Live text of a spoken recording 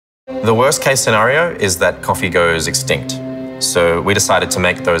The worst case scenario is that coffee goes extinct. So we decided to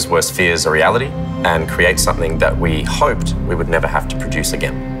make those worst fears a reality and create something that we hoped we would never have to produce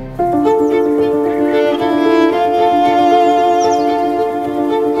again.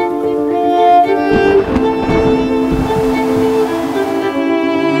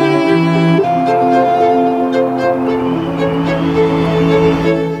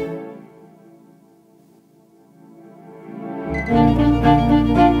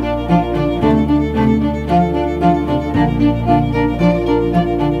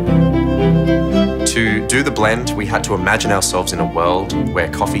 To do the blend, we had to imagine ourselves in a world where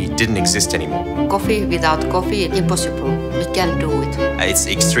coffee didn't exist anymore. Coffee without coffee, impossible. We can't do it. It's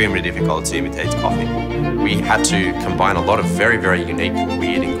extremely difficult to imitate coffee. We had to combine a lot of very, very unique,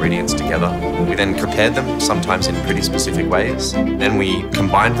 weird ingredients together. We then prepared them, sometimes in pretty specific ways. Then we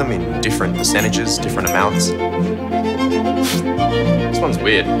combined them in different percentages, different amounts. This one's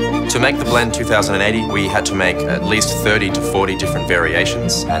weird. To make the blend 2080, we had to make at least 30 to 40 different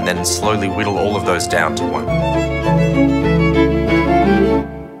variations and then slowly whittle all of those down to one.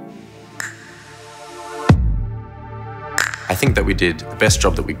 I think that we did the best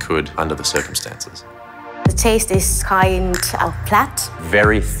job that we could under the circumstances. The taste is kind of flat.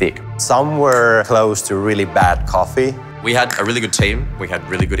 Very thick. Somewhere close to really bad coffee. We had a really good team, we had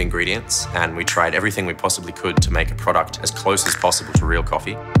really good ingredients, and we tried everything we possibly could to make a product as close as possible to real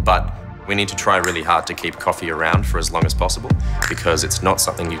coffee. But we need to try really hard to keep coffee around for as long as possible because it's not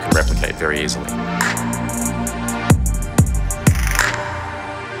something you can replicate very easily.